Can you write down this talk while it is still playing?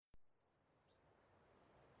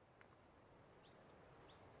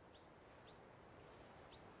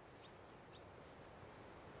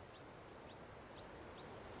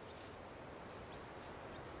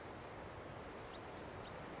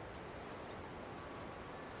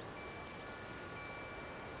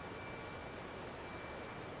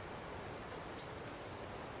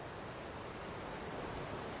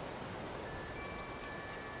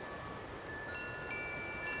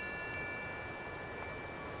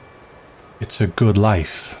It's a Good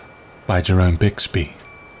Life by Jerome Bixby.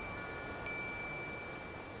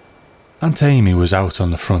 Aunt Amy was out on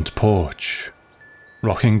the front porch,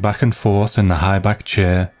 rocking back and forth in the high-back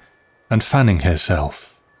chair and fanning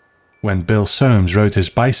herself, when Bill Soames rode his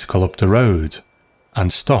bicycle up the road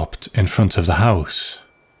and stopped in front of the house.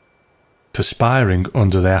 Perspiring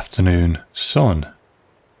under the afternoon sun,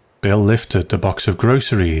 Bill lifted the box of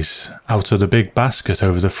groceries out of the big basket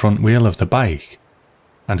over the front wheel of the bike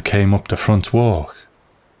and came up the front walk.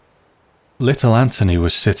 Little Anthony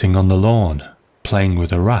was sitting on the lawn, playing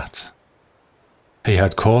with a rat. He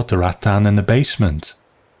had caught the rat down in the basement.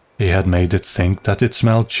 He had made it think that it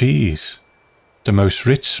smelled cheese, the most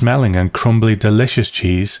rich-smelling and crumbly delicious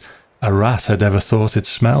cheese a rat had ever thought it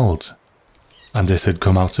smelled. And it had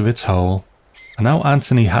come out of its hole, and now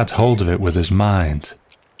Anthony had hold of it with his mind,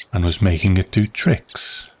 and was making it do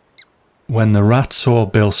tricks. When the rat saw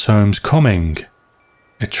Bill Soames coming,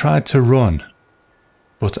 it tried to run,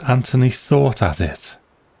 but Anthony thought at it,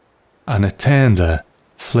 and it turned a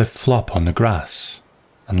flip-flop on the grass,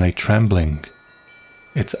 and lay trembling,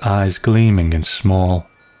 its eyes gleaming in small,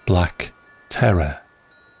 black terror.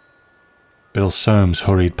 Bill Soames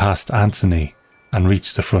hurried past Anthony and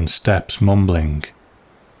reached the front steps, mumbling.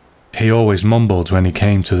 He always mumbled when he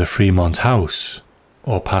came to the Fremont house,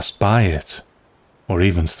 or passed by it, or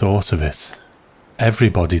even thought of it.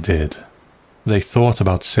 Everybody did. They thought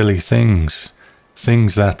about silly things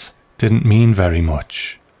that didn't mean very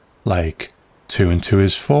much, like 2 and 2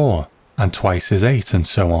 is 4, and twice is 8, and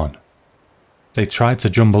so on. They tried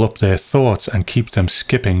to jumble up their thoughts and keep them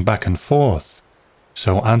skipping back and forth,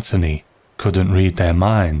 so Anthony couldn't read their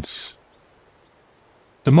minds.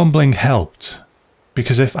 The mumbling helped,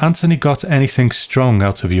 because if Anthony got anything strong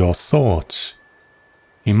out of your thoughts,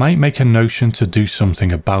 he might make a notion to do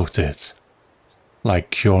something about it,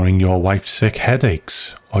 like curing your wife's sick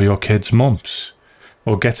headaches, or your kid's mumps,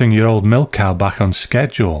 or getting your old milk cow back on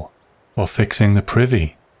schedule, or fixing the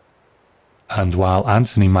privy. And while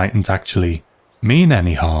Anthony mightn't actually mean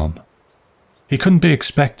any harm, he couldn't be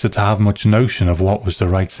expected to have much notion of what was the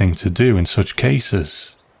right thing to do in such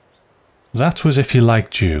cases. That was if he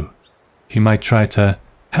liked you. He might try to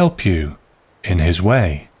help you in his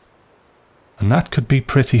way, and that could be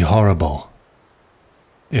pretty horrible.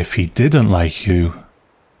 If he didn't like you,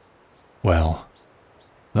 well,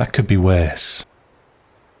 that could be worse.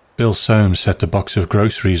 Bill Soames set the box of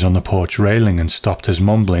groceries on the porch railing and stopped his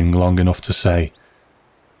mumbling long enough to say,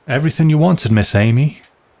 "Everything you wanted, Miss Amy?"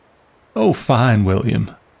 "Oh, fine,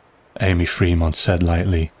 William," Amy Fremont said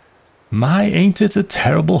lightly. "My, ain't it a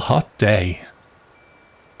terrible hot day?"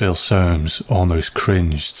 Bill Soames almost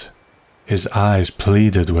cringed. His eyes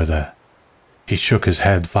pleaded with her. He shook his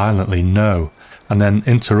head violently no, and then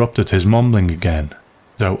interrupted his mumbling again,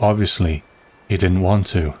 though obviously he didn't want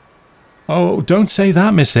to. "Oh, don't say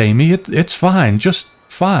that, Miss Amy. It's fine, just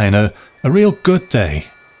fine, a real good day."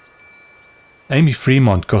 Amy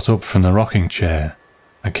Fremont got up from the rocking chair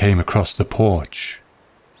and came across the porch.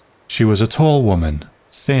 She was a tall woman,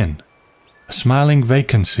 thin, a smiling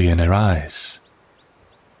vacancy in her eyes.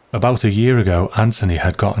 About a year ago, Anthony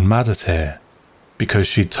had gotten mad at her because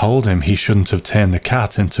she'd told him he shouldn't have turned the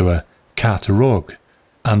cat into a cat rug,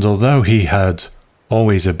 and although he had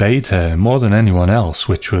always obeyed her more than anyone else,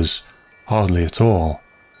 which was hardly at all,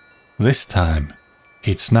 this time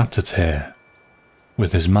he'd snapped at her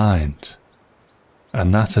with his mind,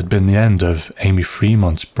 and that had been the end of Amy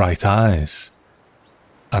Fremont's bright eyes,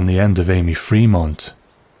 and the end of Amy Fremont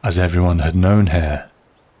as everyone had known her.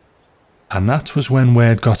 And that was when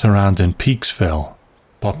word got around in Peaksville,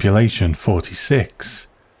 population 46,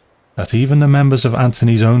 that even the members of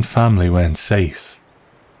Anthony's own family weren't safe.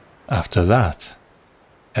 After that,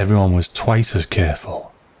 everyone was twice as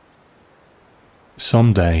careful.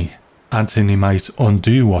 Someday, Anthony might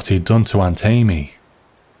undo what he'd done to Aunt Amy.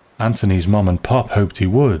 Anthony's mom and pop hoped he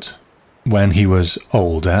would, when he was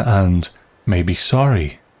older and maybe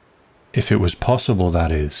sorry, if it was possible,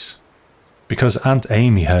 that is, because Aunt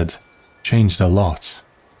Amy had changed a lot,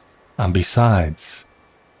 and besides,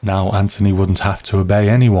 now Anthony wouldn't have to obey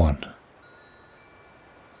anyone.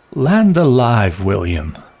 "Land alive,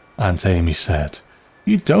 William," Aunt Amy said.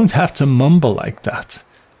 "You don't have to mumble like that.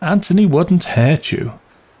 Anthony wouldn't hurt you.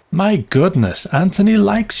 My goodness, Anthony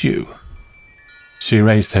likes you." She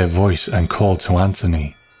raised her voice and called to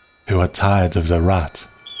Anthony, who had tired of the rat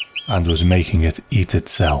and was making it eat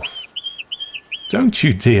itself. "Don't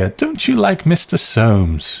you, dear? Don't you like Mr.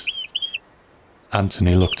 Soames?"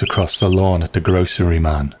 Anthony looked across the lawn at the grocery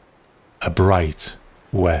man, a bright,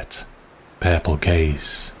 wet, purple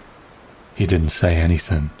gaze. He didn't say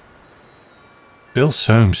anything. Bill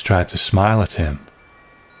Soames tried to smile at him.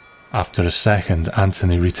 After a second,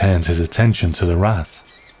 Anthony returned his attention to the rat.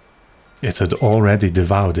 It had already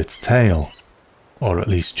devoured its tail, or at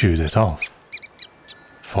least chewed it off,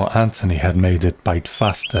 for Anthony had made it bite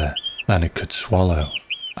faster than it could swallow,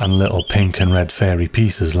 and little pink and red fairy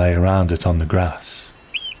pieces lay around it on the grass.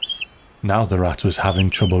 Now the rat was having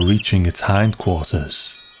trouble reaching its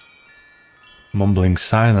hindquarters. Mumbling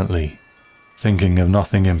silently, thinking of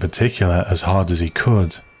nothing in particular as hard as he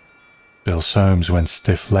could, Bill Soames went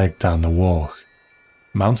stiff-legged down the walk,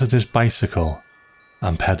 mounted his bicycle,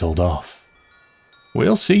 and pedalled off.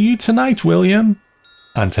 "We'll see you tonight, William,"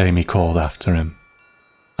 Aunt Amy called after him.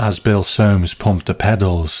 As Bill Soames pumped the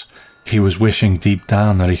pedals, he was wishing deep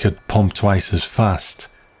down that he could pump twice as fast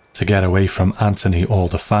to get away from Anthony all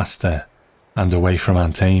the faster, and away from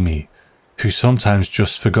Aunt Amy, who sometimes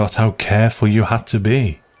just forgot how careful you had to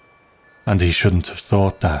be. And he shouldn't have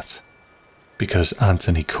thought that, because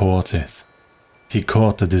Anthony caught it. He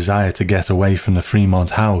caught the desire to get away from the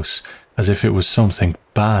Fremont house as if it was something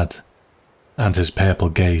bad, and his purple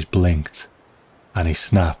gaze blinked, and he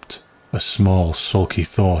snapped a small sulky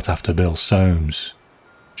thought after Bill Soames.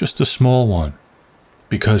 Just a small one,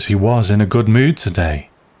 because he was in a good mood today,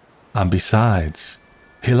 and besides,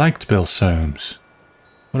 he liked Bill Soames,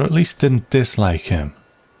 or at least didn't dislike him,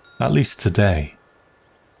 at least today.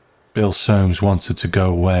 Bill Soames wanted to go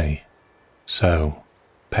away, so,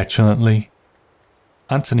 petulantly,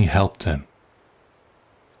 Anthony helped him.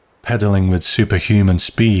 Pedaling with superhuman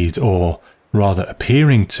speed, or rather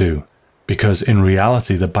appearing to, because in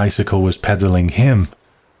reality the bicycle was pedaling him,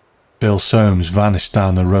 Bill Soames vanished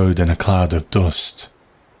down the road in a cloud of dust,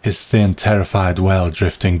 his thin, terrified wail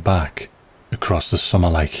drifting back across the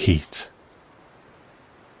summer-like heat.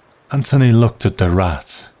 Anthony looked at the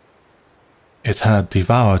rat. It had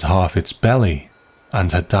devoured half its belly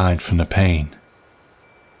and had died from the pain.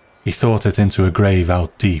 He thought it into a grave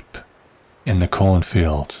out deep, in the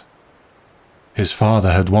cornfield. His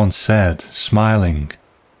father had once said, smiling,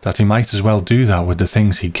 that he might as well do that with the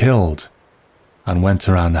things he killed, and went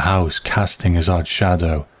around the house casting his odd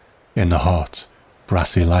shadow in the hot,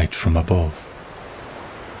 brassy light from above.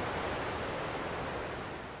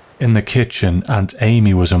 In the kitchen, Aunt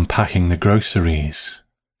Amy was unpacking the groceries.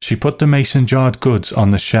 She put the mason-jarred goods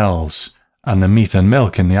on the shelves, and the meat and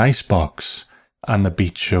milk in the icebox, and the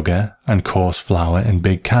beet sugar and coarse flour in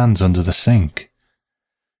big cans under the sink.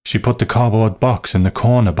 She put the cardboard box in the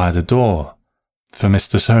corner by the door, for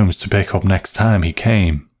Mr. Soames to pick up next time he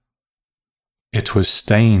came. It was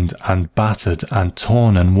stained and battered and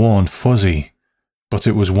torn and worn fuzzy, but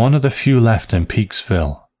it was one of the few left in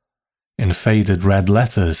Peaksville. In faded red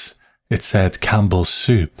letters, it said Campbell's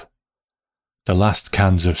Soup. The last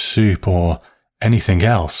cans of soup or anything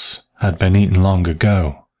else had been eaten long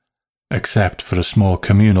ago, except for a small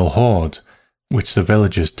communal hoard which the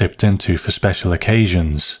villagers dipped into for special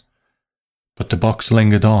occasions. But the box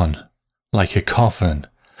lingered on, like a coffin,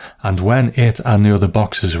 and when it and the other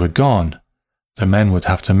boxes were gone, the men would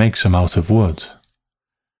have to make some out of wood.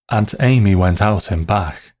 Aunt Amy went out and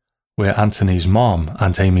back, where Anthony's mom,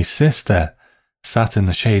 Aunt Amy's sister, sat in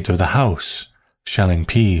the shade of the house, shelling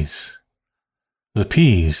peas. The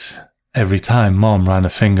peas, every time Mom ran a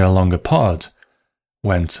finger along a pod,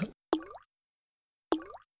 went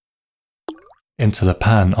into the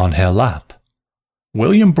pan on her lap.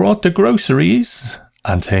 "William brought the groceries,"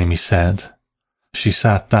 Aunt Amy said. She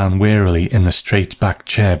sat down wearily in the straight-backed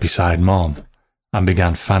chair beside Mom and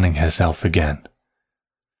began fanning herself again.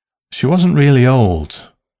 She wasn't really old,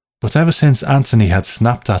 but ever since Anthony had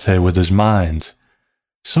snapped at her with his mind,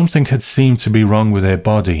 something had seemed to be wrong with her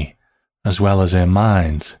body as well as her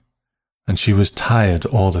mind, and she was tired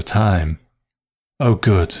all the time. "Oh,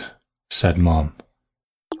 good," said Mom.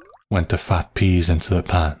 Went the fat peas into the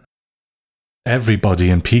pan.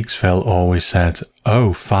 Everybody in Peaksville always said,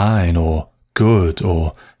 "Oh, fine," or "good,"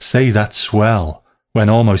 or "say that's swell," when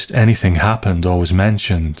almost anything happened or was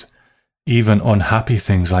mentioned, even unhappy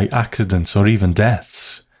things like accidents or even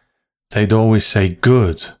deaths. They'd always say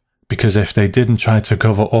 "good," because if they didn't try to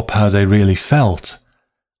cover up how they really felt,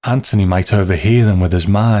 Anthony might overhear them with his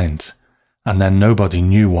mind, and then nobody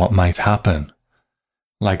knew what might happen.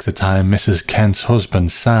 Like the time Mrs. Kent's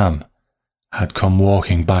husband, Sam, had come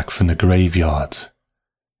walking back from the graveyard,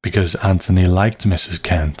 because Anthony liked Mrs.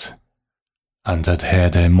 Kent, and had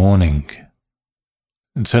heard her mourning.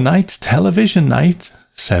 "Tonight's television night,"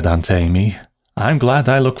 said Aunt Amy. "I'm glad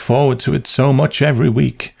I look forward to it so much every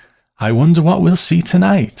week. I wonder what we'll see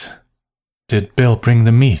tonight." "Did Bill bring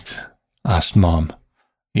the meat?" asked Mom.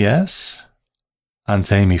 "Yes."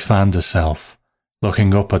 Aunt Amy fanned herself,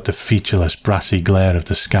 looking up at the featureless brassy glare of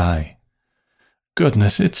the sky.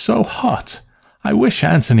 "Goodness, it's so hot. I wish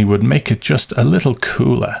Anthony would make it just a little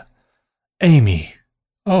cooler. Amy.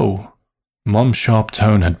 Oh. Mum's sharp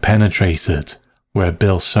tone had penetrated where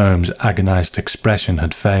Bill Soames' agonized expression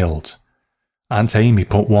had failed. Aunt Amy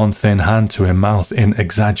put one thin hand to her mouth in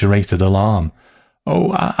exaggerated alarm.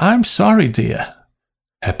 Oh, I'm sorry, dear.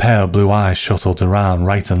 Her pale blue eyes shuttled around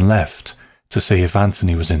right and left to see if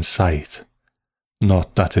Anthony was in sight.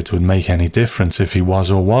 Not that it would make any difference if he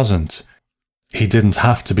was or wasn't. He didn't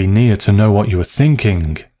have to be near to know what you were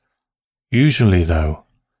thinking. Usually, though,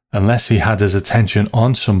 unless he had his attention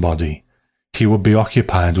on somebody, he would be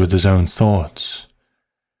occupied with his own thoughts.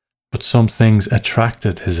 But some things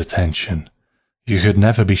attracted his attention. You could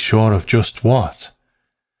never be sure of just what.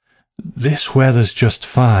 This weather's just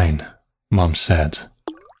fine, Mum said.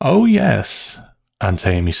 Oh, yes, Aunt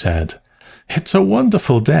Amy said. It's a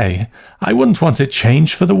wonderful day. I wouldn't want it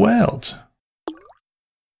changed for the world.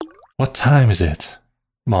 What time is it?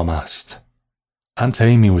 Mum asked. Aunt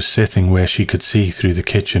Amy was sitting where she could see through the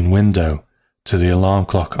kitchen window to the alarm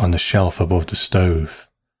clock on the shelf above the stove.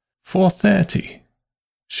 4:30,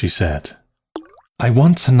 she said. I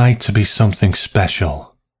want tonight to be something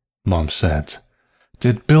special, Mum said.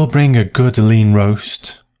 Did Bill bring a good lean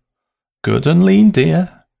roast? Good and lean,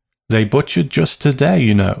 dear. They butchered just today,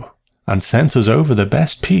 you know, and sent us over the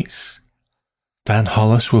best piece. Dan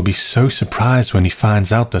Hollis will be so surprised when he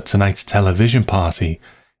finds out that tonight's television party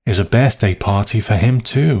is a birthday party for him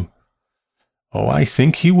too. Oh, I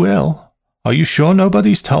think he will. Are you sure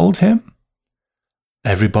nobody's told him?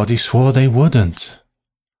 Everybody swore they wouldn't.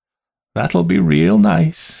 That'll be real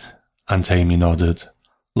nice, Aunt Amy nodded,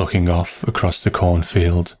 looking off across the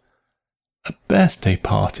cornfield. A birthday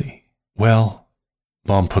party? Well,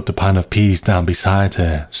 Mom put the pan of peas down beside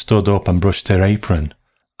her, stood up and brushed her apron.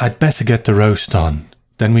 I'd better get the roast on,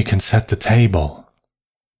 then we can set the table.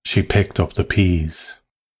 She picked up the peas.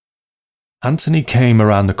 Anthony came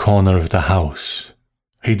around the corner of the house.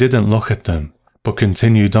 He didn't look at them, but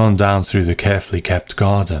continued on down through the carefully kept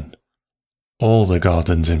garden. All the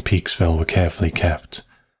gardens in Peaksville were carefully kept,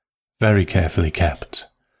 very carefully kept,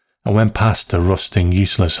 and went past the rusting,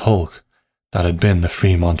 useless hulk that had been the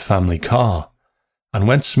Fremont family car, and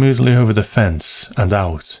went smoothly over the fence and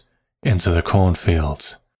out into the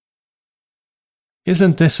cornfield.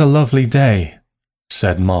 Isn't this a lovely day?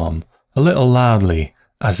 Said Mom, a little loudly,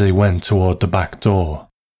 as they went toward the back door.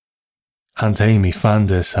 Aunt Amy fanned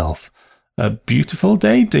herself. A beautiful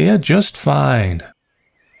day, dear, just fine.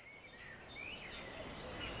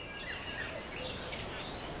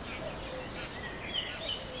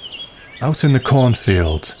 Out in the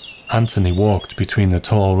cornfield, Anthony walked between the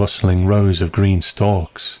tall rustling rows of green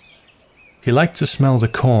stalks. He liked to smell the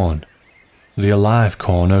corn, the alive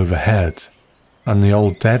corn overhead, and the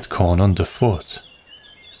old dead corn underfoot.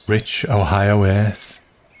 Rich Ohio earth,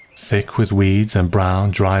 thick with weeds and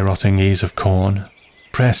brown, dry-rotting ears of corn,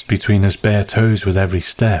 pressed between his bare toes with every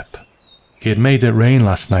step. He had made it rain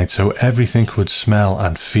last night so everything would smell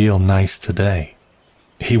and feel nice today.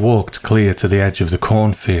 He walked clear to the edge of the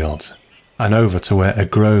cornfield, and over to where a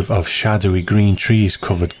grove of shadowy green trees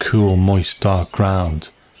covered cool, moist, dark ground,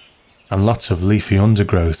 and lots of leafy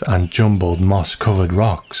undergrowth and jumbled moss-covered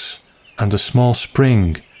rocks, and a small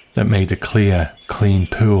spring that made a clear, clean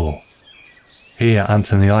pool. Here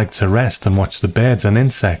Anthony liked to rest and watch the birds and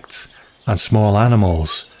insects and small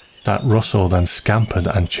animals that rustled and scampered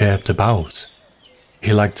and chirped about.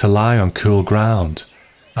 He liked to lie on cool ground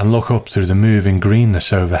and look up through the moving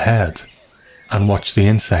greenness overhead and watch the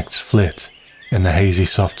insects flit in the hazy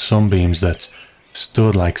soft sunbeams that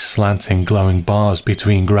stood like slanting glowing bars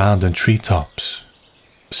between ground and treetops.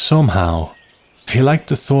 Somehow, he liked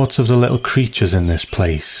the thoughts of the little creatures in this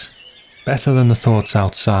place better than the thoughts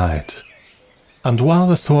outside. And while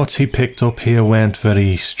the thoughts he picked up here weren't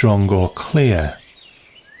very strong or clear,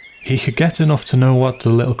 he could get enough to know what the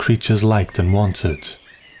little creatures liked and wanted,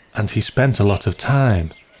 and he spent a lot of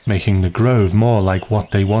time making the grove more like what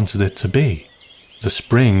they wanted it to be. The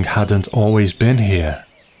spring hadn't always been here,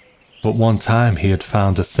 but one time he had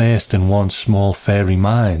found a thirst in one small fairy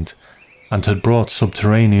mind and had brought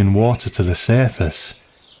subterranean water to the surface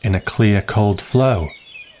in a clear, cold flow,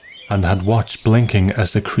 and had watched blinking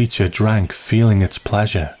as the creature drank, feeling its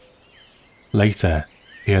pleasure. Later,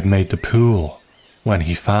 he had made the pool when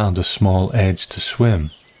he found a small edge to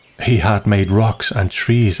swim. He had made rocks and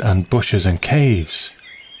trees and bushes and caves,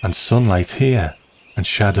 and sunlight here and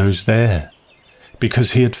shadows there,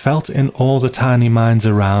 because he had felt in all the tiny minds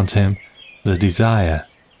around him the desire,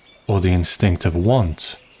 or the instinctive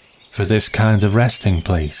want, for this kind of resting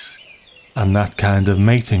place, and that kind of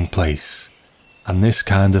mating place, and this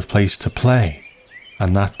kind of place to play,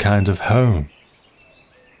 and that kind of home.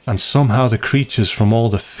 and somehow the creatures from all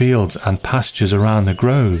the fields and pastures around the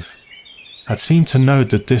grove had seemed to know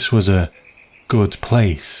that this was a good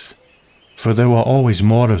place, for there were always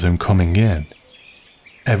more of them coming in.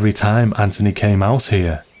 Every time Anthony came out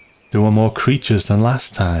here, there were more creatures than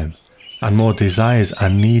last time, and more desires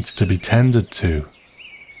and needs to be tended to.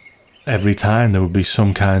 Every time there would be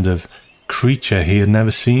some kind of creature he had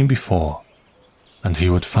never seen before, and he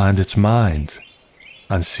would find its mind,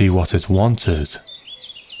 and see what it wanted,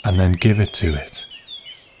 and then give it to it.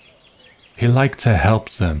 He liked to help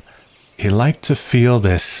them. He liked to feel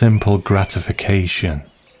their simple gratification.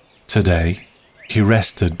 Today, he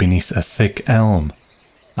rested beneath a thick elm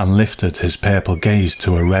and lifted his purple gaze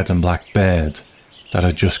to a red and black bird that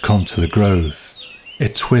had just come to the grove.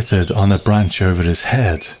 It twittered on a branch over his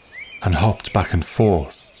head and hopped back and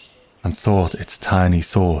forth and thought its tiny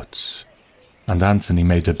thoughts. And Anthony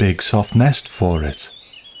made a big soft nest for it,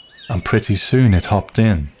 and pretty soon it hopped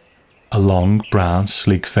in. A long, brown,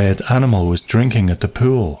 sleek-furred animal was drinking at the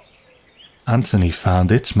pool. Anthony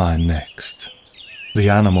found its mind next. The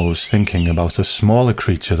animal was thinking about a smaller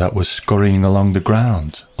creature that was scurrying along the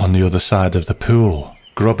ground on the other side of the pool,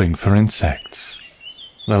 grubbing for insects.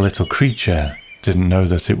 The little creature didn't know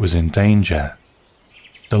that it was in danger.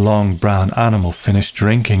 The long brown animal finished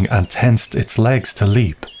drinking and tensed its legs to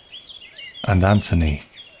leap, and Anthony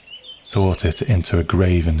thought it into a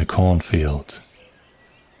grave in the cornfield.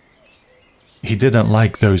 He didn't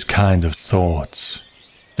like those kind of thoughts.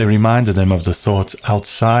 They reminded him of the thoughts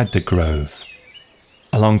outside the grove.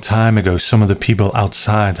 A long time ago, some of the people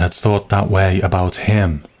outside had thought that way about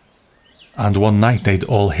him, and one night they'd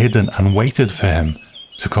all hidden and waited for him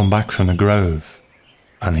to come back from the grove,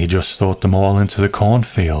 and he just thought them all into the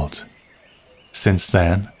cornfield. Since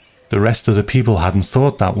then, the rest of the people hadn't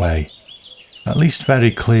thought that way, at least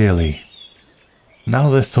very clearly. Now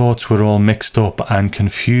their thoughts were all mixed up and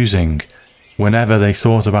confusing whenever they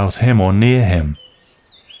thought about him or near him,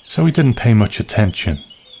 so he didn't pay much attention.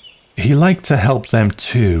 He liked to help them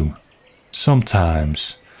too,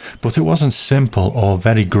 sometimes, but it wasn't simple or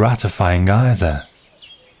very gratifying either.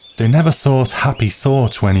 They never thought happy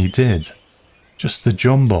thoughts when he did, just the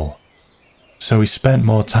jumble, so he spent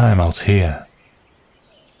more time out here.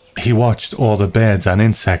 He watched all the birds and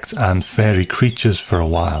insects and fairy creatures for a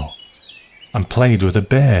while, and played with a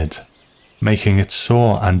bird, making it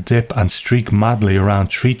soar and dip and streak madly around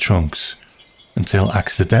tree trunks, until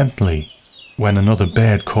accidentally, when another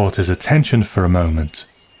bird caught his attention for a moment,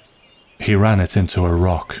 he ran it into a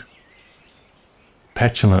rock.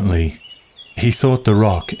 Petulantly, he thought the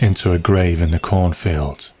rock into a grave in the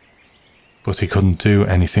cornfield, but he couldn't do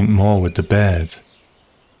anything more with the bird.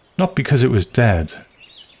 Not because it was dead,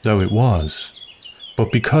 though it was,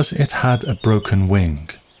 but because it had a broken wing.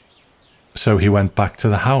 So he went back to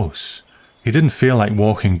the house. He didn't feel like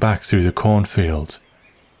walking back through the cornfield,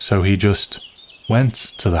 so he just went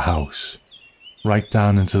to the house, right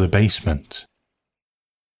down into the basement.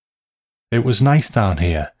 It was nice down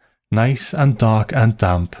here, nice and dark and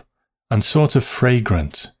damp, and sort of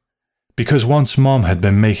fragrant, because once Mom had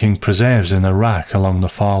been making preserves in a rack along the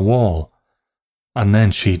far wall, and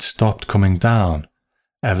then she'd stopped coming down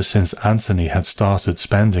ever since Anthony had started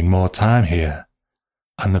spending more time here,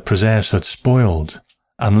 and the preserves had spoiled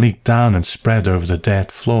and leaked down and spread over the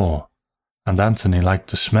dirt floor, and Anthony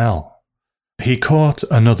liked the smell. He caught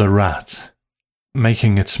another rat,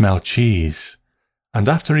 making it smell cheese, and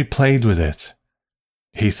after he played with it,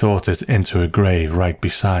 he thought it into a grave right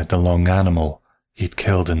beside the long animal he'd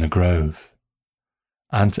killed in the grove.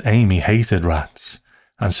 Aunt Amy hated rats,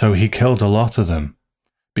 and so he killed a lot of them,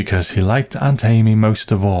 because he liked Aunt Amy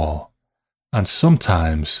most of all, and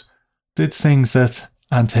sometimes did things that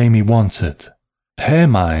Aunt Amy wanted. Her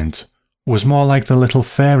mind was more like the little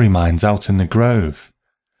fairy minds out in the grove.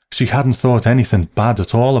 She hadn't thought anything bad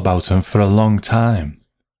at all about him for a long time.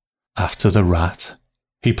 After the rat,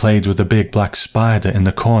 he played with the big black spider in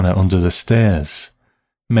the corner under the stairs,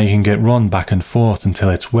 making it run back and forth until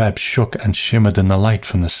its web shook and shimmered in the light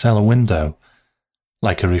from the cellar window,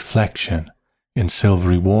 like a reflection in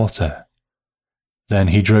silvery water. Then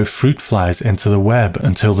he drove fruit flies into the web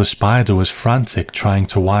until the spider was frantic trying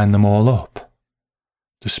to wind them all up.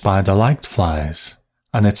 The spider liked flies,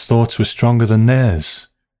 and its thoughts were stronger than theirs,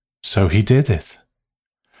 so he did it.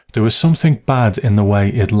 There was something bad in the way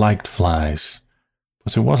it liked flies,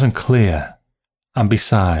 but it wasn't clear, and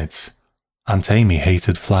besides, Aunt Amy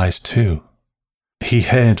hated flies too. He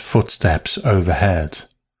heard footsteps overhead,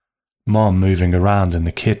 Mom moving around in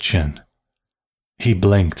the kitchen. He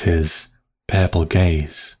blinked his purple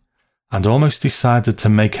gaze, and almost decided to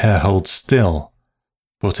make her hold still,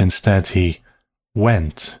 but instead he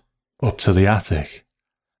went up to the attic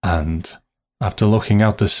and, after looking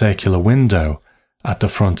out the circular window at the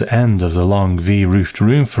front end of the long V-roofed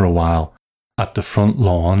room for a while, at the front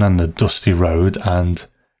lawn and the dusty road and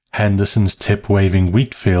Henderson's tip-waving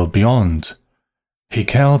wheat field beyond, he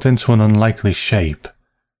curled into an unlikely shape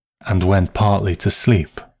and went partly to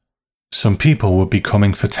sleep. Some people would be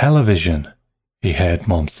coming for television, he heard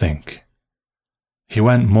Mum think. He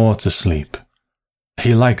went more to sleep.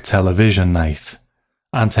 He liked television night.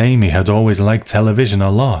 Aunt Amy had always liked television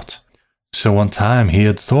a lot, so one time he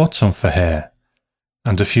had thought some for her,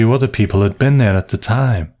 and a few other people had been there at the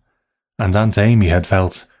time, and Aunt Amy had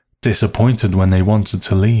felt disappointed when they wanted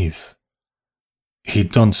to leave.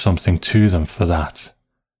 He'd done something to them for that,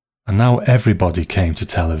 and now everybody came to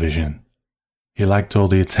television. He liked all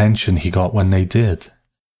the attention he got when they did.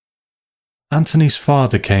 Anthony's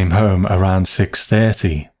father came home around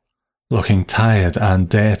 6:30, looking tired and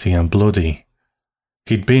dirty and bloody.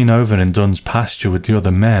 He'd been over in Dunn's pasture with the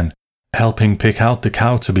other men, helping pick out the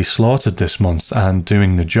cow to be slaughtered this month and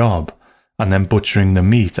doing the job, and then butchering the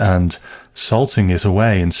meat and salting it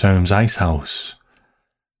away in Soames' ice house.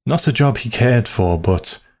 Not a job he cared for,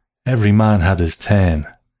 but every man had his turn.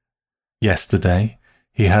 Yesterday,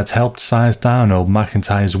 he had helped scythe down old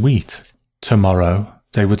McIntyre's wheat. Tomorrow,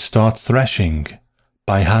 they would start threshing,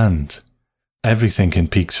 by hand. Everything in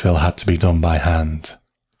Peaksville had to be done by hand.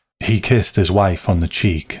 He kissed his wife on the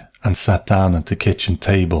cheek and sat down at the kitchen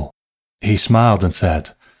table. He smiled and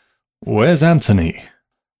said, "Where's Anthony?"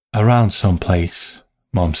 "Around someplace,"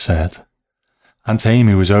 Mum said. Aunt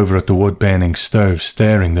Amy was over at the wood-burning stove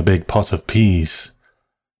stirring the big pot of peas.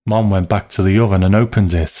 Mum went back to the oven and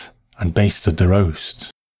opened it and basted the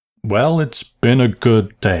roast. "Well, it's been a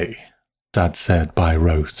good day," Dad said by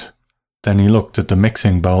rote. Then he looked at the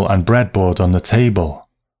mixing bowl and breadboard on the table.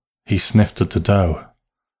 He sniffed at the dough.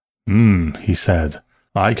 He said,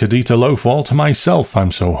 "I could eat a loaf all to myself,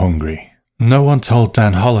 I'm so hungry." "No one told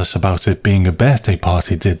Dan Hollis about it being a birthday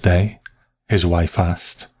party, did they?" his wife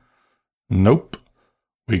asked. "Nope.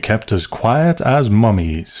 We kept as quiet as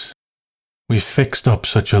mummies." "We've fixed up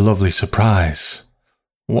such a lovely surprise."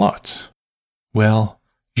 "What?" "Well,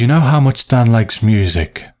 you know how much Dan likes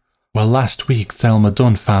music. Well, last week Thelma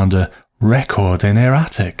Dunn found a record in her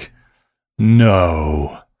attic."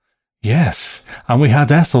 "No." "Yes, and we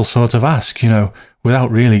had Ethel sort of ask, without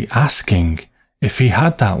really asking, if he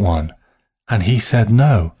had that one, and he said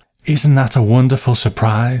no. Isn't that a wonderful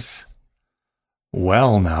surprise?"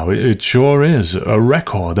 "Well now, it sure is. A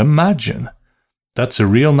record, imagine. That's a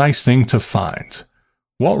real nice thing to find.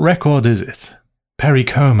 What record is it?" "Perry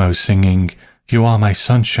Como singing You Are My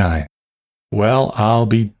Sunshine." "Well, I'll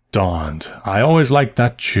be darned. I always liked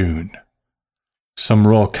that tune." Some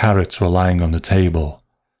raw carrots were lying on the table.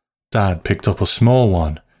 Dad picked up a small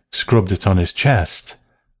one, scrubbed it on his chest,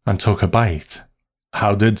 and took a bite.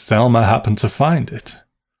 "How did Thelma happen to find it?"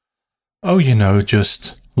 "Oh,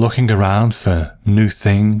 just looking around for new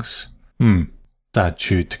things." Dad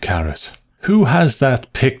chewed the carrot. "Who has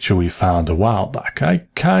that picture we found a while back? I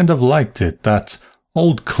kind of liked it, that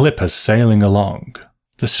old clipper sailing along."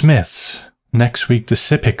 "The Smiths. Next week the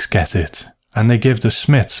Sippics get it, and they give the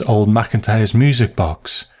Smiths old McIntyre's music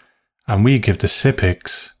box, and we give the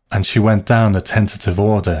Sippics," and she went down a tentative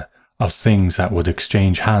order of things that would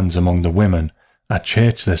exchange hands among the women at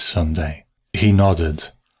church this Sunday. He nodded.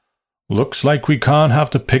 "Looks like we can't have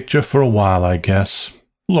the picture for a while, I guess.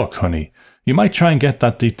 Look, honey, you might try and get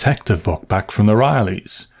that detective book back from the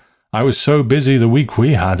Rileys. I was so busy the week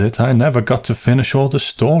we had it, I never got to finish all the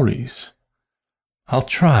stories." "I'll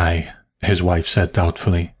try," his wife said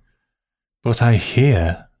doubtfully. "But I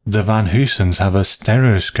hear the Van Hoosens have a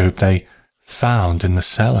stereoscope they found in the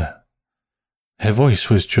cellar." Her voice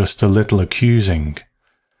was just a little accusing.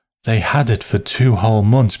 "They had it for 2 whole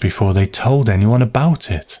months before they told anyone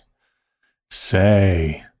about it."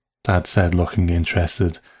 "Say," Dad said, looking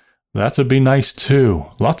interested, "that'd be nice too.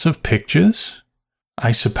 Lots of pictures?"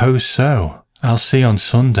 "I suppose so. I'll see on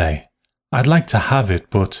Sunday. I'd like to have it,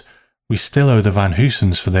 but we still owe the Van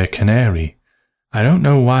Hoosens for their canary. I don't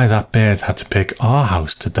know why that bird had to pick our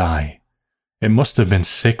house to die. It must have been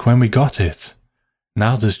sick when we got it.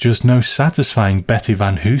 Now there's just no satisfying Betty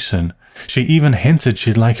Van Hoosen. She even hinted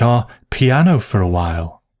she'd like our piano for a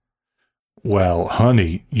while." "Well,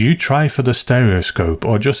 honey, you try for the stereoscope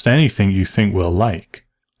or just anything you think we'll like."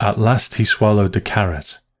 At last he swallowed the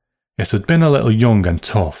carrot. It had been a little young and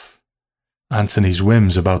tough. Anthony's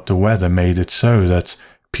whims about the weather made it so that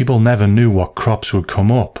people never knew what crops would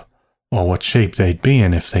come up or what shape they'd be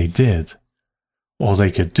in if they did. All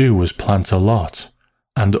they could do was plant a lot,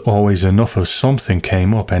 and always enough of something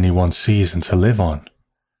came up any one season to live on.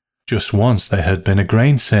 Just once there had been a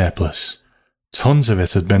grain surplus, Tons of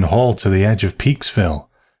it had been hauled to the edge of Peaksville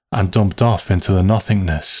and dumped off into the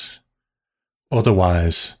nothingness.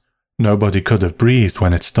 Otherwise, nobody could have breathed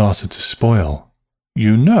when it started to spoil.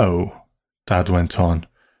 You know, Dad went on,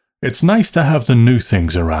 it's nice to have the new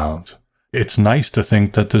things around. It's nice to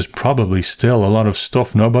think that there's probably still a lot of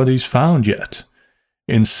stuff nobody's found yet.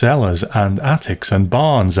 In cellars and attics and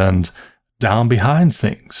barns and down behind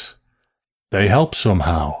things. They help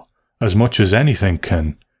somehow, as much as anything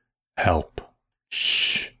can help.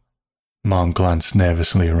 Shh. Mom glanced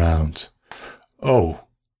nervously around. Oh,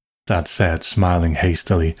 Dad said, smiling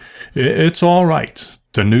hastily. It's all right.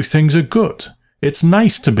 The new things are good. It's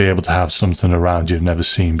nice to be able to have something around you've never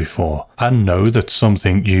seen before, and know that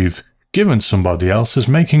something you've given somebody else is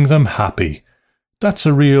making them happy. That's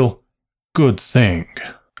a real good thing.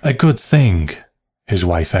 A good thing, his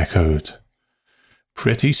wife echoed.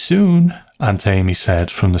 Pretty soon, Aunt Amy said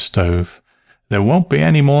from the stove, there won't be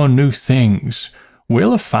any more new things.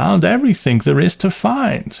 We'll have found everything there is to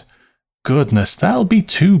find. Goodness, that'll be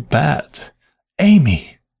too bad.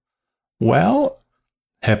 Amy. Well,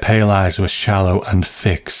 her pale eyes were shallow and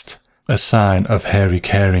fixed, a sign of her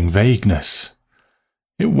recurring vagueness.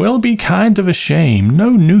 It will be kind of a shame,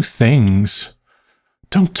 no new things.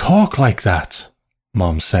 Don't talk like that,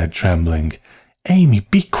 Mom said, trembling. Amy,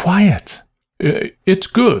 be quiet. It's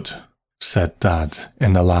good, said Dad,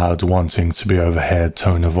 in a loud, wanting to be overheard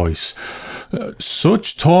tone of voice.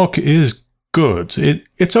 Such talk is good.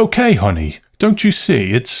 It's okay, honey. Don't you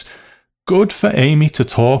see? It's good for Amy to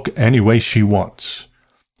talk any way she wants.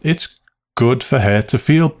 It's good for her to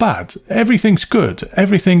feel bad. Everything's good.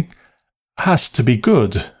 Everything has to be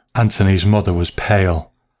good. Anthony's mother was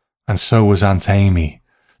pale, and so was Aunt Amy.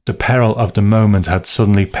 The peril of the moment had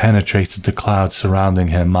suddenly penetrated the cloud surrounding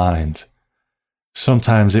her mind.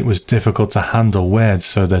 Sometimes it was difficult to handle words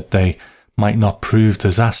so that they might not prove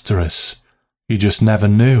disastrous. You just never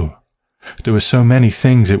knew. There were so many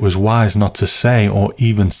things it was wise not to say or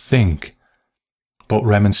even think. But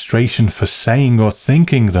remonstration for saying or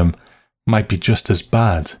thinking them might be just as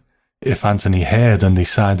bad if Anthony heard and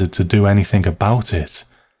decided to do anything about it.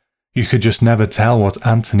 You could just never tell what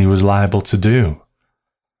Anthony was liable to do.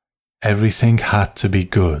 Everything had to be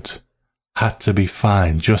good, had to be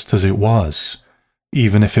fine just as it was,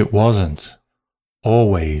 even if it wasn't.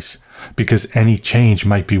 Always, because any change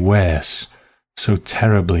might be worse, so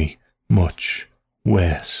terribly much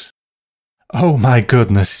worse. Oh my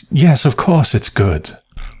goodness, yes, of course it's good,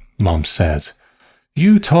 Mom said.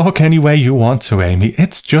 You talk any way you want to, Amy,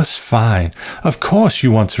 it's just fine. Of course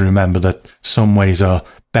you want to remember that some ways are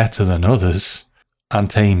better than others.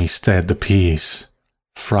 Aunt Amy stirred the peas,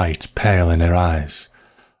 fright pale in her eyes.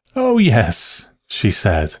 Oh yes, she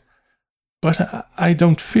said, but I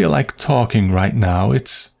don't feel like talking right now.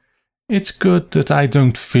 It's good that I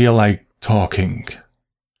don't feel like talking,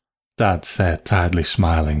 Dad said, tiredly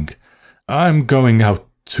smiling. I'm going out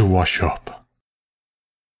to wash up.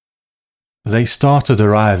 They started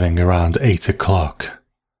arriving around 8 o'clock.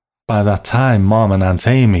 By that time, Mom and Aunt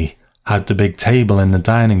Amy had the big table in the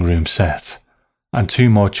dining room set, and 2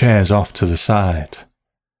 more chairs off to the side.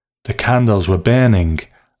 The candles were burning,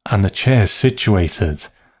 and the chairs situated,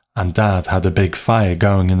 and Dad had a big fire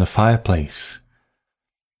going in the fireplace.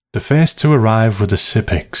 The first to arrive were the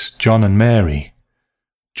Sippicks, John and Mary.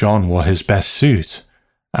 John wore his best suit,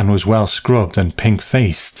 and was well scrubbed and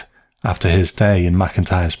pink-faced after his day in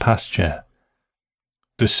McIntyre's pasture.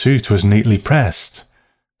 The suit was neatly pressed,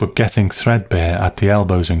 but getting threadbare at the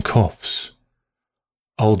elbows and cuffs.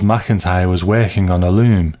 Old McIntyre was working on a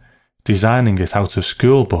loom, designing it out of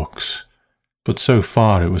school books, but so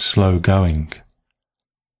far it was slow going.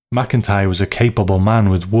 McIntyre was a capable man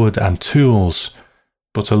with wood and tools,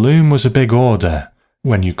 but a loom was a big order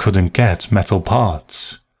when you couldn't get metal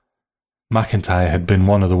parts. McIntyre had been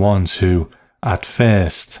one of the ones who, at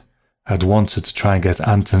first, had wanted to try and get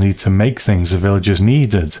Anthony to make things the villagers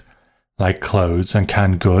needed, like clothes and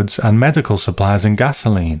canned goods and medical supplies and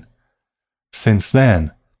gasoline. Since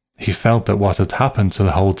then, he felt that what had happened to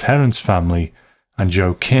the whole Terence family and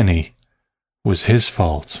Joe Kinney was his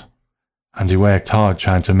fault, and he worked hard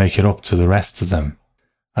trying to make it up to the rest of them.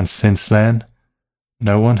 And since then,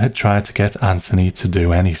 no one had tried to get Anthony to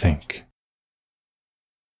do anything.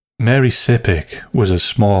 Mary Sippick was a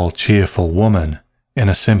small, cheerful woman in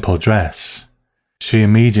a simple dress. She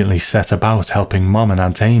immediately set about helping Mom and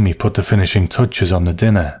Aunt Amy put the finishing touches on the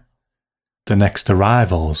dinner. The next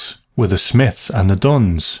arrivals were the Smiths and the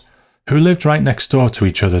Dunns, who lived right next door to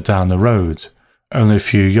each other down the road, only a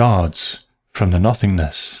few yards from the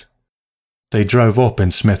nothingness. They drove up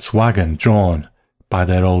in Smith's wagon drawn by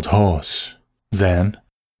their old horse. Then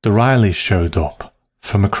the Rileys showed up,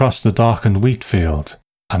 from across the darkened wheat field,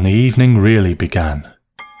 and the evening really began.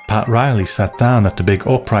 Pat Riley sat down at the big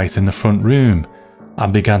upright in the front room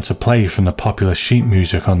and began to play from the popular sheet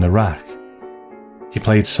music on the rack. He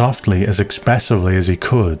played softly, as expressively as he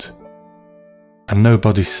could, and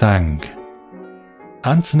nobody sang.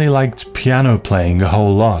 Anthony liked piano playing a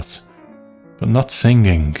whole lot, but not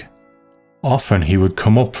singing. Often he would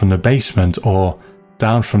come up from the basement or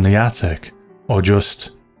down from the attic, or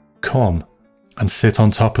just come and sit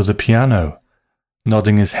on top of the piano,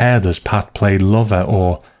 nodding his head as Pat played Lover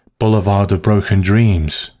or Boulevard of Broken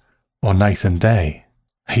Dreams or Night and Day.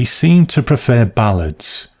 He seemed to prefer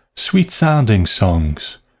ballads, sweet-sounding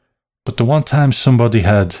songs, but the one time somebody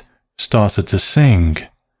had started to sing,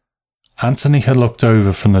 Anthony had looked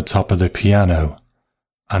over from the top of the piano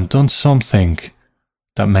and done something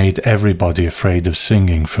that made everybody afraid of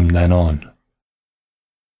singing from then on.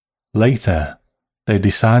 Later, they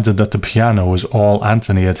decided that the piano was all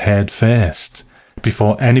Anthony had heard first,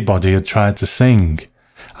 before anybody had tried to sing,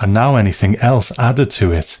 and now anything else added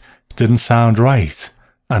to it didn't sound right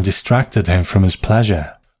and distracted him from his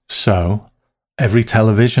pleasure. So, every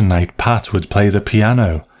television night Pat would play the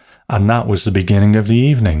piano, and that was the beginning of the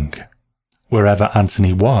evening. Wherever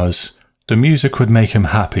Anthony was, the music would make him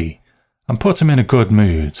happy and put him in a good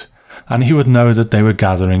mood, and he would know that they were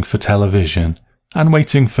gathering for television and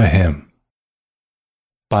waiting for him.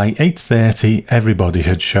 By 8:30 everybody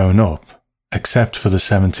had shown up, except for the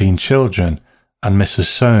 17 children and Mrs.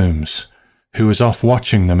 Soames, who was off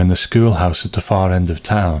watching them in the schoolhouse at the far end of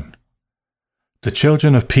town. The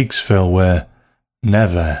children of Peaksville were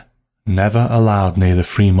never allowed near the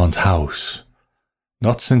Fremont house,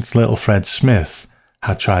 not since little Fred Smith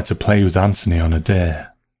had tried to play with Anthony on a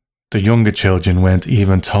dare. The younger children weren't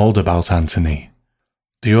even told about Anthony.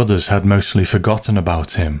 The others had mostly forgotten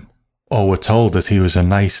about him, or were told that he was a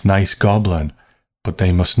nice goblin, but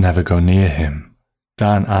they must never go near him.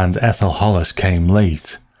 Dan and Ethel Hollis came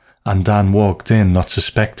late, and Dan walked in not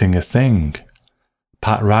suspecting a thing.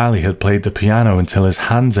 Pat Riley had played the piano until his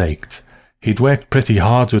hands ached. He'd worked pretty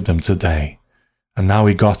hard with them today, and now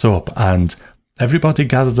he got up and everybody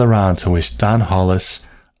gathered around to wish Dan Hollis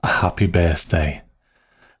a happy birthday.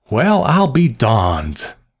 "Well, I'll be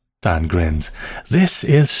darned," Dan grinned. "This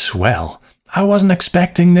is swell. I wasn't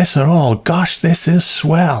expecting this at all. Gosh, this is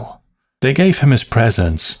swell." They gave him his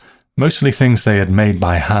presents, mostly things they had made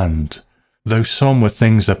by hand, though some were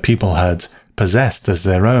things that people had possessed as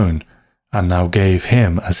their own and now gave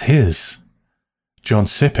him as his. John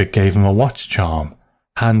Sippick gave him a watch charm,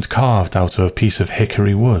 hand-carved out of a piece of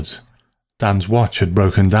hickory wood. Dan's watch had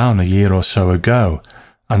broken down a year or so ago,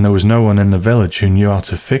 and there was no one in the village who knew how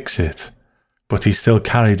to fix it, but he still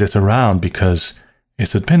carried it around because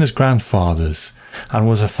it had been his grandfather's and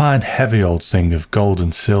was a fine heavy old thing of gold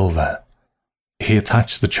and silver. He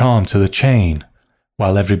attached the charm to the chain,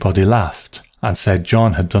 while everybody laughed and said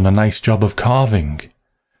John had done a nice job of carving.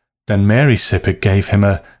 Then Mary Sippick gave him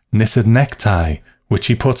a knitted necktie, which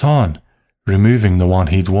he put on, removing the one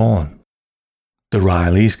he'd worn. The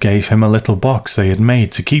Rileys gave him a little box they had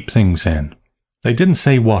made to keep things in. They didn't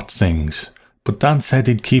say what things, but Dan said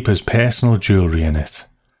he'd keep his personal jewellery in it.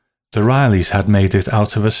 The Rileys had made it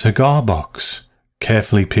out of a cigar box,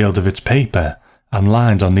 carefully peeled of its paper and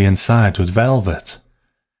lined on the inside with velvet.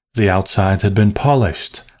 The outside had been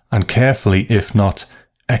polished and carefully, if not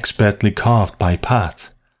expertly, carved by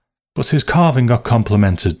Pat, but his carving got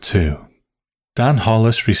complimented too. Dan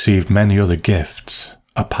Hollis received many other gifts: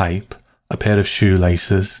 a pipe, a pair of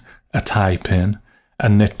shoelaces, a tie pin, a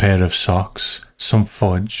knit pair of socks, some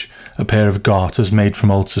fudge, a pair of garters made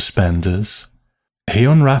from old suspenders. He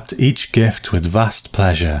unwrapped each gift with vast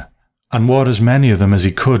pleasure, and wore as many of them as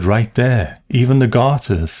he could right there, even the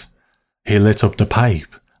garters. He lit up the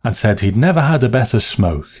pipe, and said he'd never had a better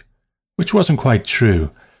smoke, which wasn't quite true,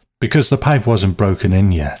 because the pipe wasn't broken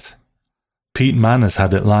in yet. Pete Manners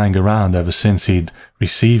had it lying around ever since he'd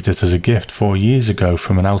received it as a gift 4 years ago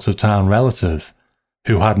from an out-of-town relative,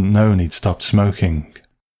 who hadn't known he'd stopped smoking.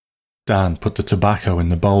 Dan put the tobacco in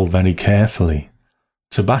the bowl very carefully.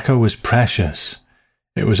 Tobacco was precious.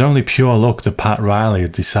 It was only pure luck that Pat Riley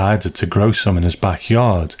had decided to grow some in his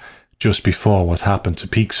backyard just before what happened to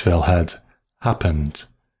Peaksville had happened.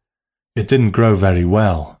 It didn't grow very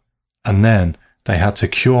well, and then they had to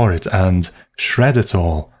cure it and shred it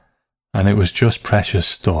all, and it was just precious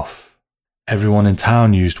stuff. Everyone in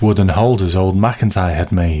town used wooden holders old McIntyre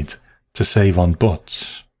had made to save on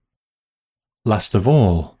butts. Last of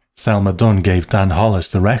all, Thelma Dunn gave Dan Hollis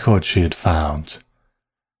the record she had found.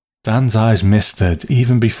 Dan's eyes misted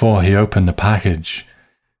even before he opened the package.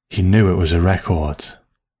 He knew it was a record.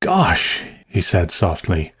 "Gosh," he said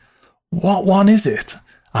softly, What one is it?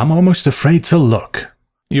 I'm almost afraid to look.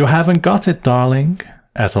 You haven't got it, darling,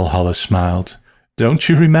 Ethel Hollis smiled. Don't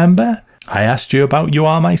you remember? I asked you about You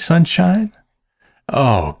Are My Sunshine.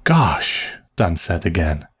 Oh, gosh, Dan said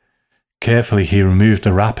again. Carefully he removed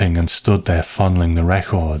the wrapping and stood there fondling the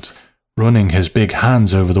record, running his big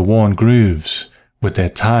hands over the worn grooves with their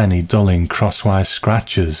tiny, dulling, crosswise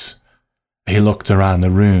scratches. He looked around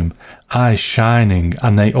the room, eyes shining,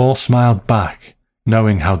 and they all smiled back,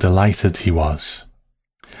 knowing how delighted he was.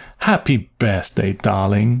 Happy birthday,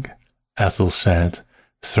 darling, Ethel said,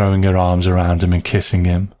 throwing her arms around him and kissing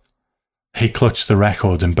him. He clutched the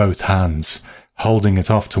record in both hands, holding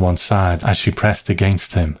it off to one side as she pressed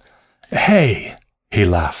against him. Hey, he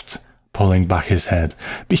laughed, pulling back his head.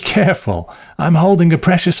 Be careful, I'm holding a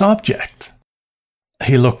precious object.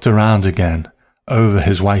 He looked around again, over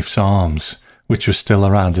his wife's arms, which was still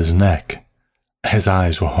around his neck. His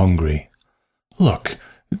eyes were hungry. Look,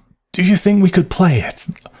 do you think we could play it?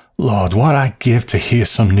 Lord, what I'd give to hear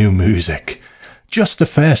some new music. Just the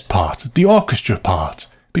first part, the orchestra part,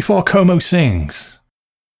 before Como sings.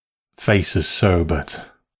 Faces sobered.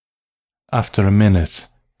 After a minute,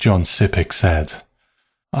 John Sippick said,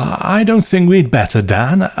 I don't think we'd better,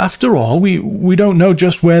 Dan. After all, we don't know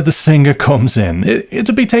just where the singer comes in.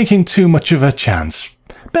 It'd be taking too much of a chance.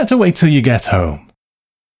 Better wait till you get home.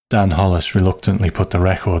 Dan Hollis reluctantly put the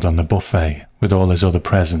record on the buffet with all his other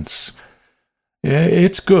presents.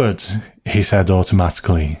 It's good, he said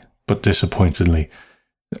automatically, but disappointedly.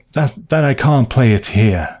 That I can't play it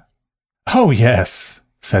here. Oh, yes,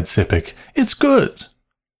 said Sippick. It's good.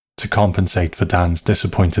 To compensate for Dan's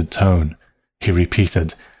disappointed tone, he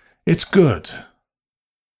repeated, It's good.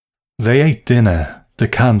 They ate dinner, the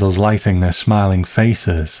candles lighting their smiling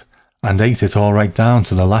faces, and ate it all right down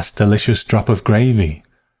to the last delicious drop of gravy.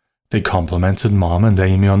 They complimented Mom and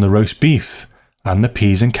Amy on the roast beef, and the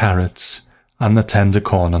peas and carrots, and the tender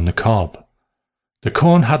corn on the cob. The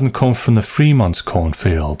corn hadn't come from the Fremont's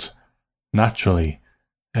cornfield. Naturally,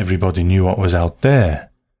 everybody knew what was out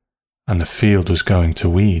there, and the field was going to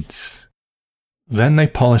weeds. Then they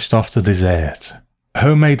polished off the dessert,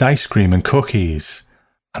 homemade ice cream and cookies,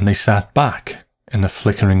 and they sat back in the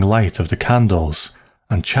flickering light of the candles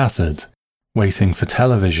and chattered, waiting for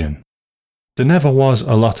television. There never was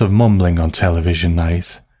a lot of mumbling on television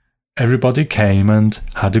night. Everybody came and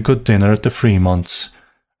had a good dinner at the Fremonts,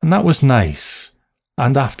 and that was nice.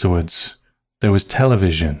 And afterwards, there was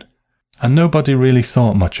television, and nobody really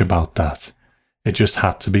thought much about that. It just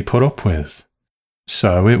had to be put up with.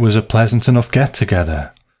 So it was a pleasant enough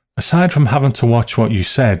get-together, aside from having to watch what you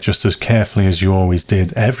said just as carefully as you always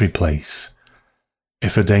did every place.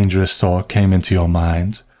 If a dangerous thought came into your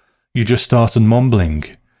mind, you just started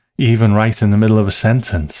mumbling, even right in the middle of a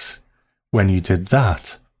sentence. When you did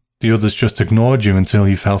that, the others just ignored you until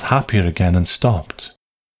you felt happier again and stopped.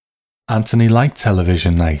 Anthony liked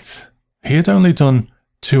television night. He had only done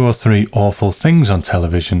 2 or 3 awful things on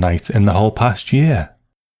television night in the whole past year.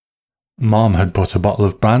 Mom had put a bottle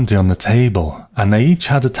of brandy on the table, and they each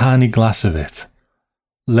had a tiny glass of it.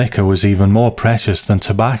 Liquor was even more precious than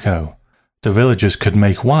tobacco. The villagers could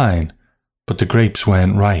make wine, but the grapes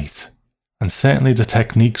weren't right, and certainly the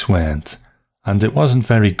techniques weren't, and it wasn't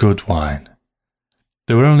very good wine.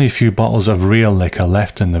 There were only a few bottles of real liquor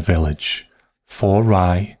left in the village. 4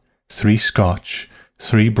 rye, 3 scotch,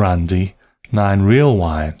 3 brandy, 9 real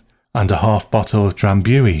wine, and a half bottle of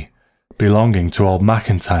Drambuie, belonging to old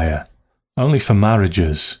McIntyre, only for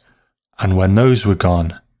marriages, and when those were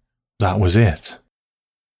gone, that was it.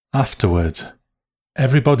 Afterward,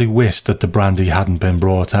 everybody wished that the brandy hadn't been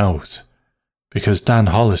brought out, because Dan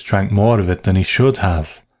Hollis drank more of it than he should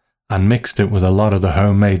have, and mixed it with a lot of the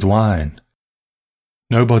homemade wine.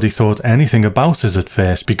 Nobody thought anything about it at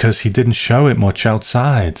first because he didn't show it much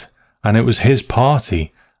outside, and it was his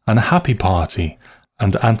party, and a happy party,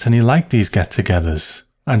 and Anthony liked these get-togethers,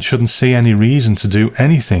 and shouldn't see any reason to do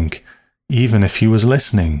anything, even if he was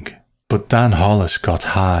listening. But Dan Hollis got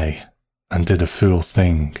high, and did a fool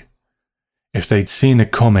thing. If they'd seen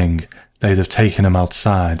it coming, they'd have taken him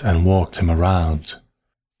outside and walked him around.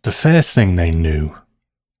 The first thing they knew,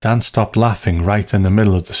 Dan stopped laughing right in the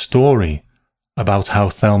middle of the story, about how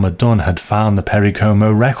Thelma Dunn had found the Perry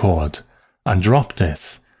Como record, and dropped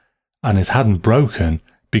it, and it hadn't broken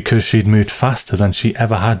because she'd moved faster than she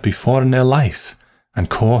ever had before in her life, and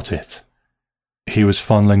caught it. He was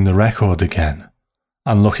fondling the record again,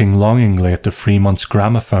 and looking longingly at the Fremont's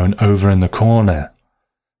gramophone over in the corner,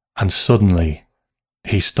 and suddenly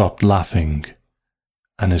he stopped laughing,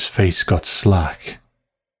 and his face got slack,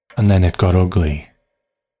 and then it got ugly,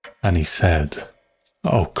 and he said,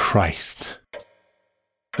 "Oh Christ."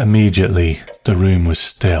 Immediately the room was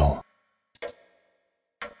still,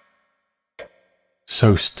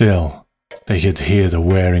 so still they could hear the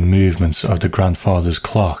whirring movements of the grandfather's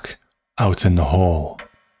clock out in the hall.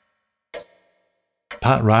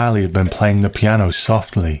 Pat Riley had been playing the piano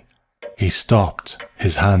softly. He stopped,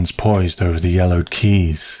 his hands poised over the yellowed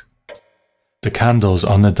keys. The candles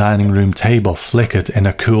on the dining room table flickered in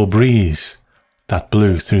a cool breeze that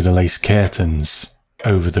blew through the lace curtains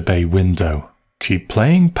over the bay window. "Keep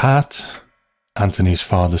playing, Pat," Anthony's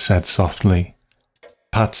father said softly.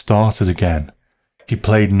 Pat started again. He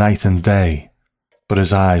played night and day, but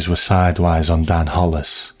his eyes were sidewise on Dan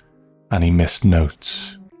Hollis, and he missed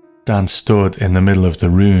notes. Dan stood in the middle of the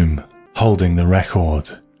room, holding the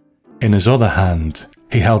record. In his other hand,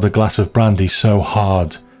 he held a glass of brandy so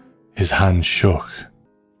hard, his hand shook.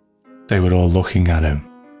 They were all looking at him.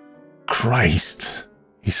 "Christ,"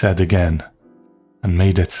 he said again, and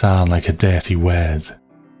made it sound like a dirty word.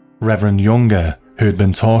 Reverend Younger, who had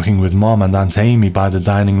been talking with Mom and Aunt Amy by the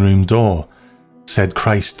dining room door, said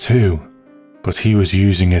Christ too, but he was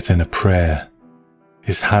using it in a prayer.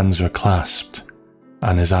 His hands were clasped,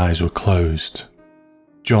 and his eyes were closed.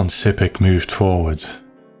 John Sippick moved forward.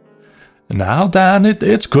 "Now, Dan,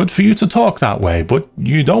 it's good for you to talk that way, but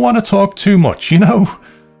you don't want to talk too much, you know."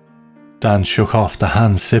 Dan shook off the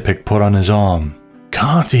hand Sippick put on his arm.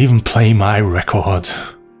 "Can't even play my record,"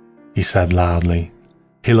 he said loudly.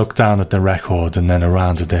 He looked down at the record and then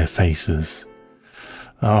around at their faces.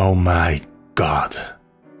 "Oh my God."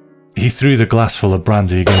 He threw the glass full of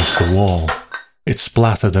brandy against the wall. It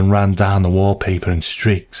splattered and ran down the wallpaper in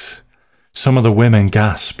streaks. Some of the women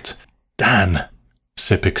gasped. "Dan,"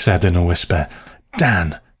 Sippick said in a whisper.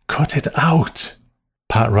 "Dan, cut it out."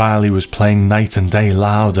 Pat Riley was playing night and day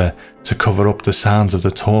louder to cover up the sounds of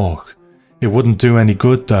the talk. It wouldn't do any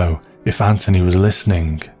good, though, if Anthony was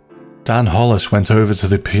listening. Dan Hollis went over to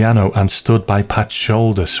the piano and stood by Pat's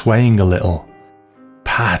shoulder, swaying a little.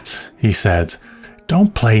 "Pat," he said,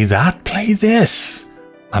 "don't play that, play this,"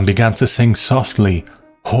 and began to sing softly,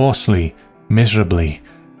 hoarsely, miserably.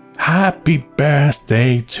 "Happy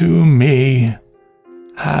birthday to me.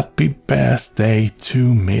 Happy birthday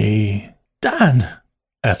to me." "Dan!"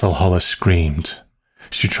 Ethel Hollis screamed.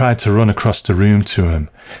 She tried to run across the room to him.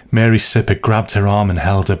 Mary Sippick grabbed her arm and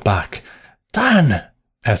held her back. "Dan!"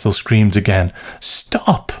 Ethel screamed again.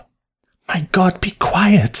 "Stop!" "My God, be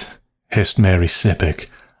quiet!" hissed Mary Sippick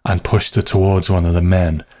and pushed her towards one of the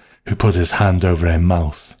men, who put his hand over her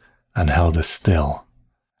mouth and held her still.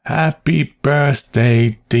 "Happy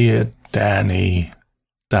birthday, dear Danny,"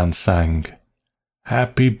 Dan sang.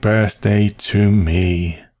 "Happy birthday to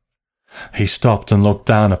me." He stopped and looked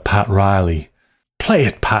down at Pat Riley. "Play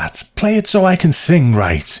it, Pat. Play it so I can sing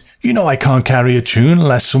right. You know I can't carry a tune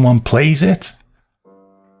unless someone plays it."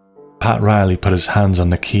 Pat Riley put his hands on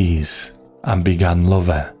the keys and began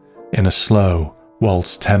Lover in a slow,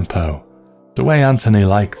 waltz tempo, the way Anthony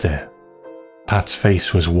liked it. Pat's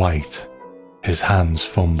face was white. His hands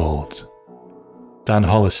fumbled. Dan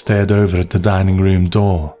Hollis stared over at the dining room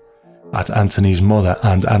door, at Anthony's mother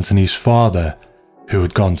and Anthony's father, who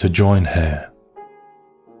had gone to join her.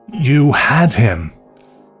 "You had him.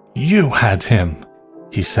 You had him,"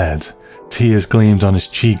 he said. Tears gleamed on his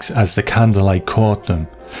cheeks as the candlelight caught them.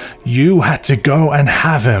 "You had to go and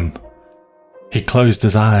have him." He closed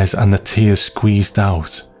his eyes and the tears squeezed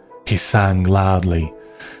out. He sang loudly,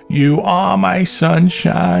 "You are my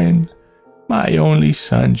sunshine, my only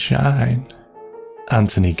sunshine."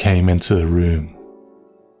 Anthony came into the room.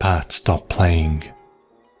 Pat stopped playing.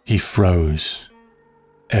 He froze.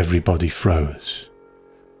 Everybody froze.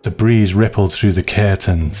 The breeze rippled through the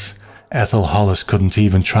curtains. Ethel Hollis couldn't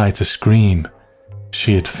even try to scream.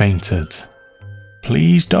 She had fainted.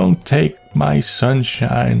 "Please don't take my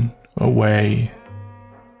sunshine away."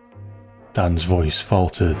 Dan's voice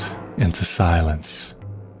faltered into silence.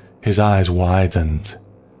 His eyes widened.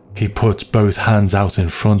 He put both hands out in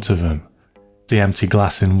front of him, the empty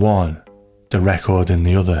glass in one, the record in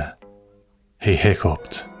the other. He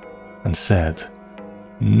hiccuped and said,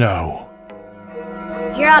 "No."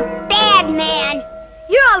 "You're a bad man.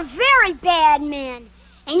 You're a very bad man.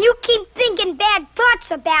 And you keep thinking bad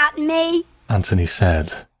thoughts about me," Anthony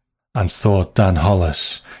said, and thought Dan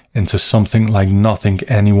Hollis into something like nothing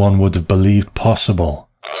anyone would have believed possible.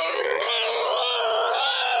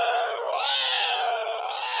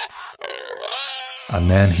 And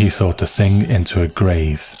then he thought the thing into a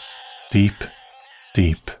grave, deep,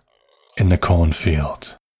 deep in the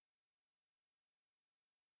cornfield.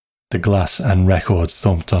 The glass and record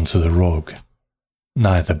thumped onto the rug.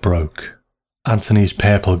 Neither broke. Anthony's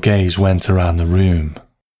purple gaze went around the room.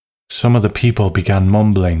 Some of the people began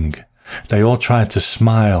mumbling. They all tried to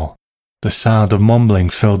smile. The sound of mumbling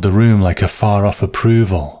filled the room like a far-off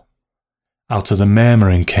approval. Out of the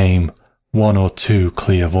murmuring came one or two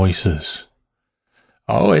clear voices.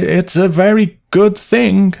 "Oh, it's a very good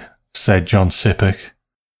thing," said John Sippick.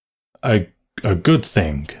 A good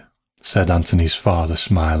thing," said Anthony's father,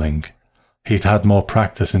 smiling. He'd had more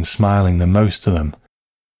practice in smiling than most of them.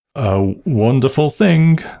 "A wonderful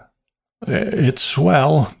thing. It's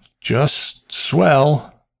swell, just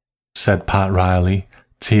swell," said Pat Riley,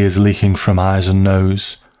 tears leaking from eyes and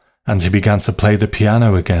nose, and he began to play the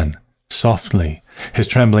piano again, softly, his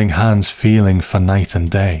trembling hands feeling for night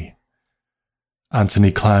and day.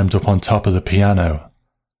 Anthony climbed up on top of the piano,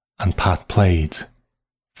 and Pat played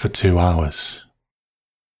for 2 hours.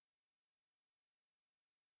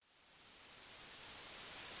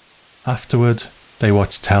 Afterward, they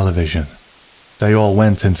watched television. They all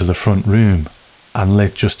went into the front room and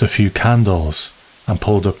lit just a few candles and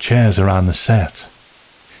pulled up chairs around the set.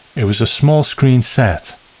 It was a small screen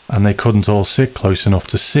set, and they couldn't all sit close enough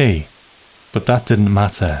to see, but that didn't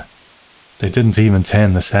matter. They didn't even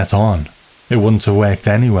turn the set on. It wouldn't have worked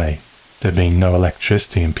anyway, there being no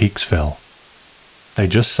electricity in Peaksville. They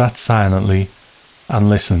just sat silently and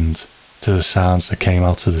listened to the sounds that came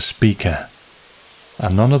out of the speaker,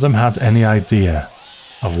 and none of them had any idea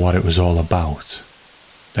of what it was all about.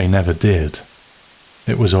 They never did.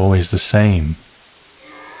 It was always the same.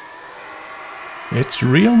 "It's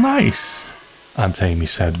real nice," Aunt Amy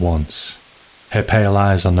said once, her pale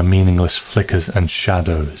eyes on the meaningless flickers and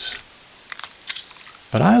shadows.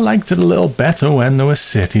 "But I liked it a little better when there were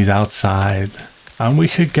cities outside, and we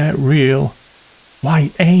could get real."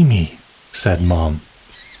 "Why, Amy," said Mom,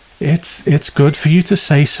 It's good for you to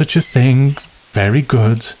say such a thing, very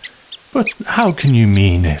good. But how can you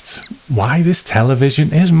mean it? Why, this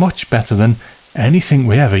television is much better than anything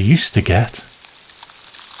we ever used to get."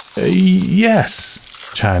 "Yes,"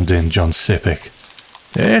 chimed in John Sippick.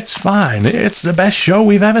 "It's fine. It's the best show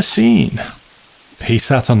we've ever seen." He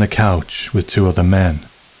sat on the couch with 2 other men,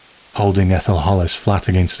 holding Ethel Hollis flat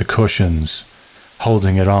against the cushions,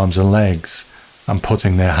 holding her arms and legs, and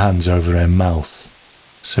putting their hands over her mouth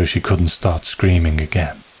so she couldn't start screaming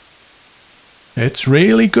again. "It's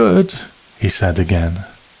really good," he said again.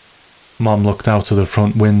 Mom looked out of the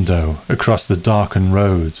front window, across the darkened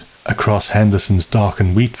road, across Henderson's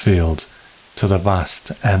darkened wheat field, to the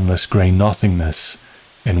vast, endless grey nothingness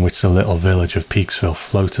in which the little village of Peaksville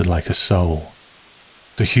floated like a soul.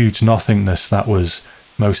 The huge nothingness that was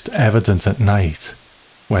most evident at night,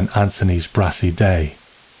 when Anthony's brassy day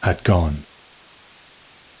had gone.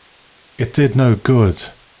 It did no good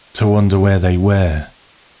to wonder where they were.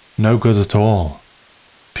 No good at all.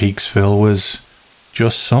 Peaksville was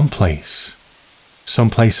just someplace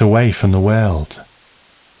away from the world.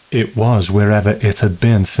 It was wherever it had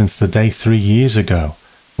been since the day 3 years ago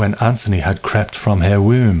when Anthony had crept from her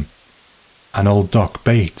womb. And old Doc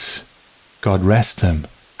Bates, God rest him,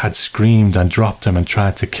 had screamed and dropped him and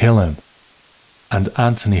tried to kill him. And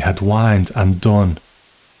Anthony had whined and done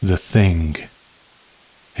the thing.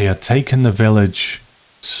 He had taken the village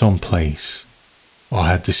someplace, or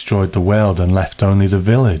had destroyed the world and left only the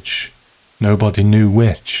village. Nobody knew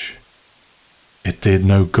which. It did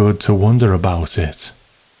no good to wonder about it.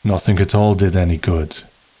 Nothing at all did any good,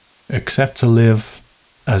 except to live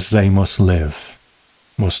as they must live,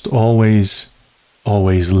 must always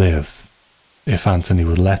live, if Anthony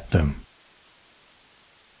would let them.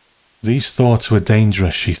 These thoughts were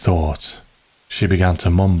dangerous, she thought. She began to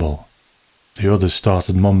mumble. The others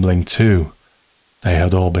started mumbling too. They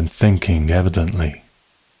had all been thinking, evidently.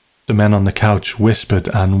 The men on the couch whispered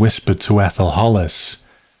and whispered to Ethel Hollis,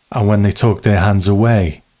 and when they took their hands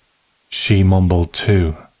away, she mumbled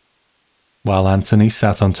too. While Anthony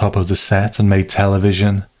sat on top of the set and made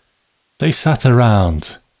television, they sat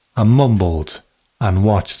around and mumbled and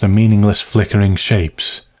watched the meaningless flickering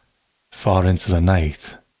shapes far into the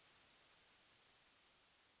night.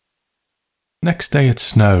 Next day it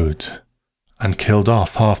snowed and killed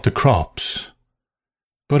off half the crops,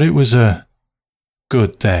 but it was a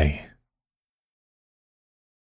good day.